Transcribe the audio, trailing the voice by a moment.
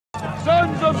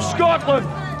Sons of Scotland,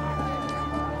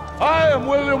 I am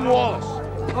William Wallace.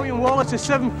 William Wallace is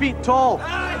 7 feet tall.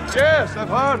 Yes, I've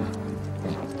heard.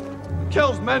 He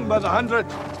kills men by the hundred.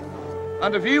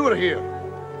 And if he were here,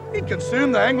 he'd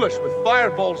consume the English with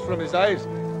fireballs from his eyes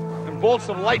and bolts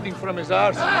of lightning from his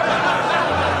arse.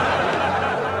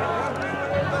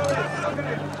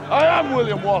 I am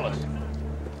William Wallace.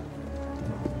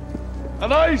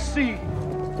 And I see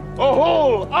a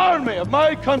whole army of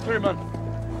my countrymen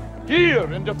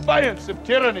here in defiance of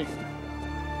tyranny.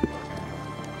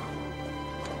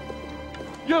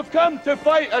 You've come to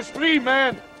fight as free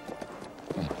men.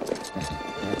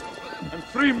 And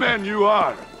free men you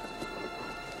are.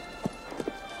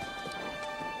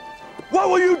 What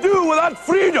will you do with that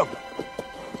freedom?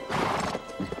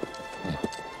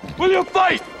 Will you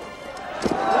fight?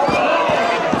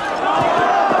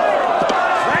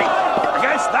 Fight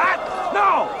against that?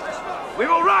 No! We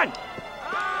will run!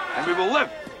 And we will live.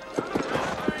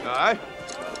 Aye.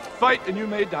 Fight and you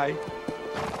may die.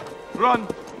 Run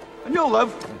and you'll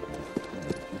live.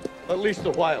 At least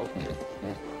a while.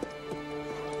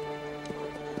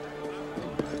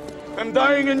 And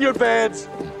dying in your beds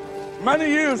many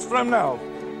years from now,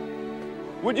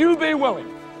 would you be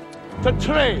willing to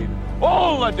trade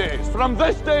all the days from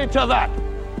this day to that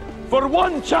for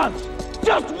one chance,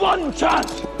 just one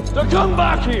chance, to come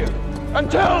back here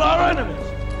and tell our enemies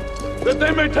that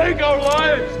they may take our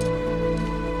lives,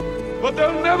 but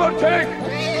they'll never take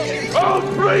our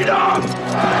freedom!